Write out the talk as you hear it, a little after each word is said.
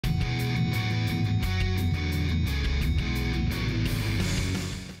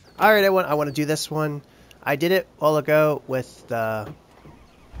Alright, I want to do this one. I did it a while ago with the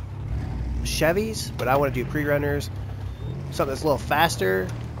Chevys, but I want to do pre-runners. Something that's a little faster,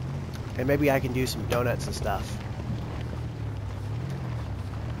 and maybe I can do some donuts and stuff.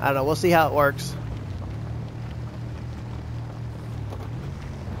 I don't know, we'll see how it works.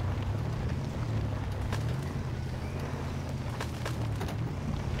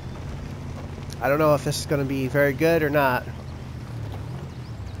 I don't know if this is going to be very good or not.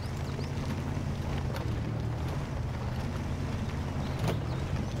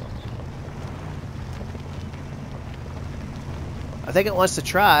 I think it wants to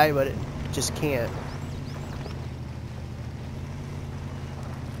try, but it just can't.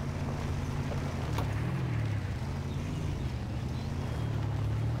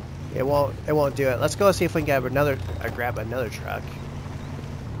 It won't do it. Let's go see if we can grab another truck.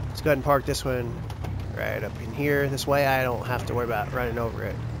 Let's go ahead and park this one right up in here. This way I don't have to worry about running over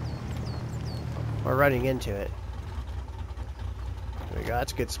it or running into it. There we go.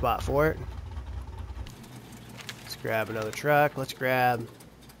 That's a good spot for it. Let's grab another truck. Let's grab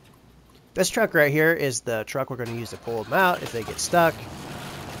this truck right here. Is the truck we're going to use to pull them out if they get stuck.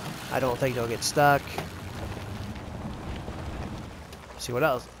 I don't think they'll get stuck. Let's see what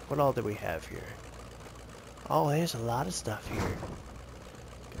else. What all do we have here? Oh, there's a lot of stuff here.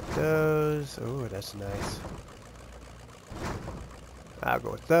 Get those. Oh, that's nice. I'll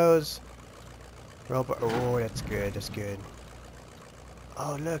go with those. Robot. Oh, that's good. That's good.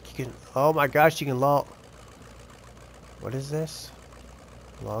 Oh, look, you can. Oh my gosh, you can log. What is this?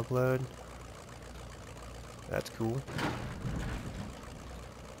 Log load. That's cool.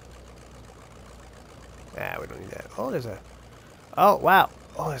 Ah, we don't need that. Oh, there's a. Oh, wow.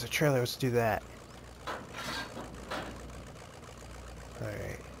 Oh, there's a trailer. Let's do that.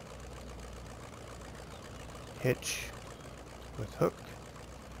 Alright. Hitch with hook.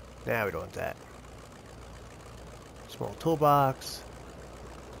 Nah, we don't want that. Small toolbox.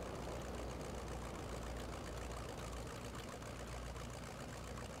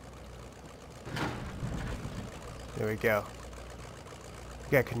 There we go.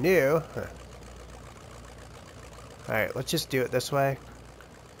 We got canoe. Huh. Alright, let's just do it this way.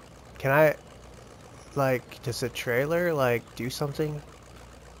 Can I, like, does the trailer, like, do something?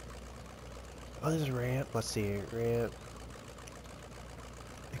 Oh, there's a ramp. Let's see. Ramp.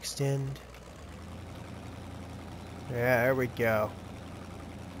 Extend. Yeah, there we go.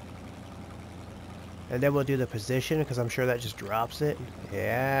 And then we'll do the position, because I'm sure that just drops it.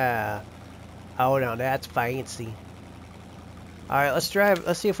 Yeah. Oh, no, that's fancy. Alright, let's drive.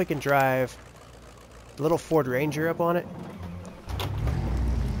 Let's see if we can drive the little Ford Ranger up on it.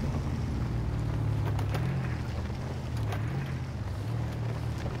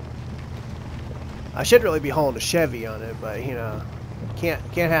 I should really be hauling a Chevy on it, but you know, can't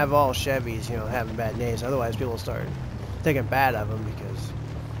have all Chevys, you know, having bad names. Otherwise, people will start thinking bad of them because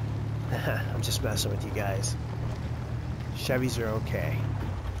I'm just messing with you guys. Chevys are okay.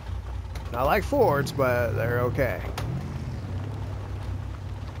 Not like Fords, but they're okay.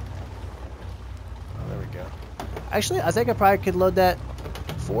 Oh, there we go. Actually, I think I probably could load that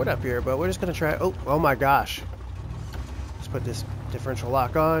Ford up here, but we're just gonna try. Oh my gosh! Let's put this differential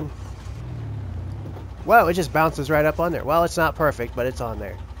lock on. Wow, it just bounces right up on there. Well, it's not perfect, but it's on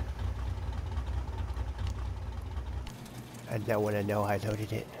there. And no one will know I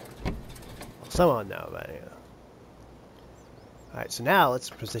loaded it. Well, someone know, but yeah. Alright, so now let's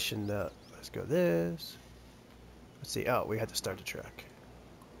position the... Let's go this. Let's see. Oh, we had to start the truck.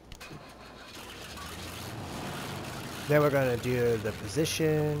 Then we're going to do the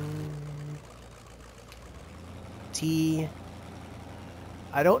position. T.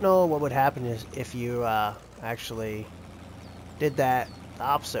 I don't know what would happen if you actually did that the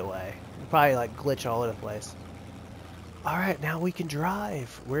opposite way. You'd probably like glitch all over the place. Alright, now we can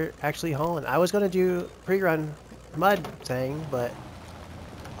drive. We're actually hauling. I was going to do pre-run mud thing, but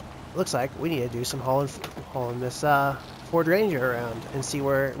looks like we need to do some hauling this Ford Ranger around and see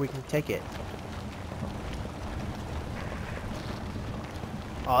where we can take it.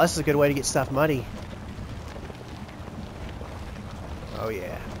 Oh, this is a good way to get stuff muddy. Oh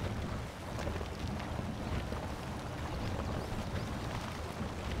yeah.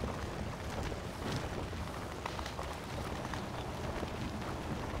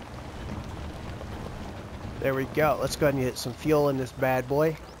 There we go. Let's go ahead and get some fuel in this bad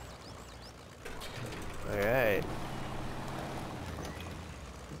boy. Alright.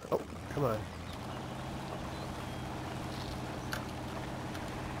 Oh, come on.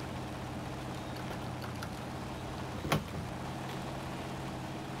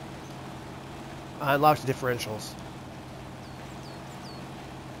 I unlocked the differentials.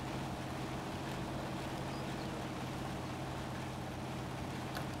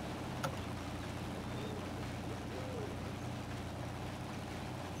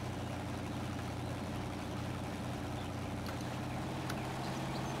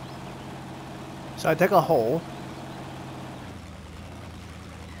 So I dug a hole.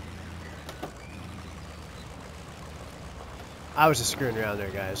 I was just screwing around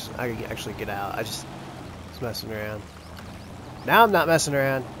there, guys. I could actually get out. I just was messing around. Now I'm not messing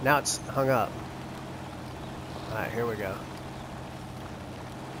around. Now it's hung up. Alright, here we go.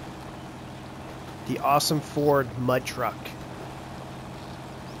 The awesome Ford mud truck.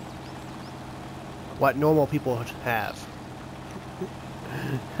 What normal people have.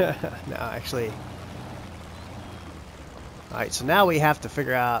 No, actually. Alright, so now we have to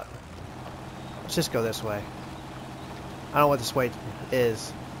figure out... Let's just go this way. I don't know what this way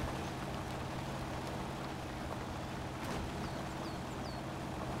is.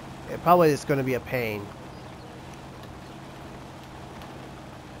 It probably is going to be a pain.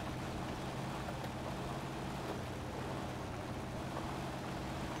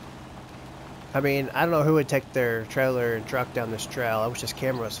 I mean, I don't know who would take their trailer and truck down this trail. I wish this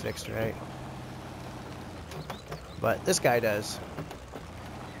camera was fixed, right? But this guy does.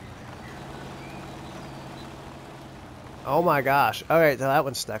 Oh my gosh. Alright, so that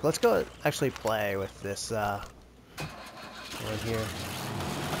one's stuck. Let's go actually play with this one here.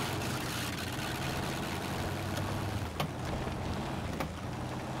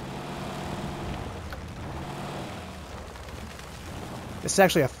 This is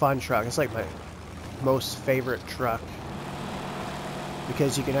actually a fun truck. It's like my most favorite truck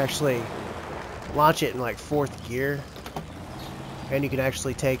because you can actually launch it in like 4th gear, and you can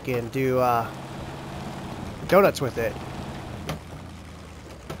actually take and do donuts with it.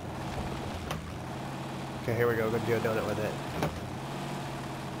 Okay, here we go. We're gonna do a donut with it.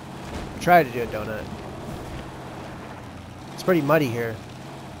 Try to do a donut. It's pretty muddy here.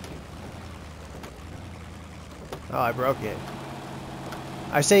 Oh, I broke it.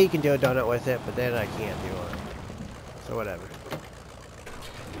 I say you can do a donut with it, but then I can't do one. So whatever.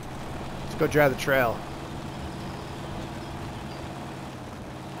 Let's go drive the trail.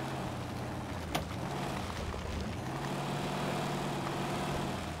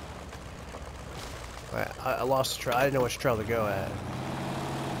 I lost the trail. I didn't know which trail to go at.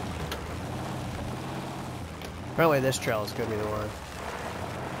 Apparently this trail is going to be the one.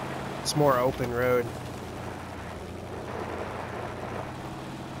 It's more open road.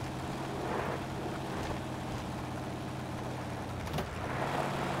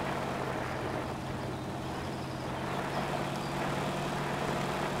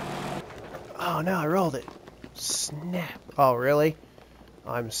 Oh no, I rolled it. Snap. Oh really?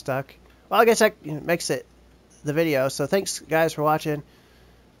 Oh, I'm stuck. Well, I guess that makes it the video. So thanks guys for watching.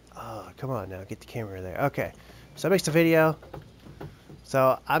 Oh, come on now, get the camera there. Okay, so that makes the video.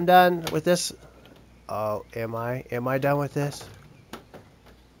 So I'm done with this. Oh, am I? Am I done with this?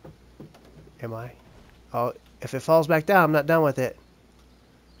 Am I? Oh, if it falls back down, I'm not done with it.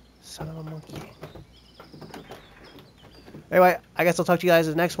 Son of a monkey. Anyway, I guess I'll talk to you guys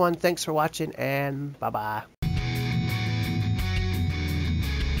in the next one. Thanks for watching, and bye-bye.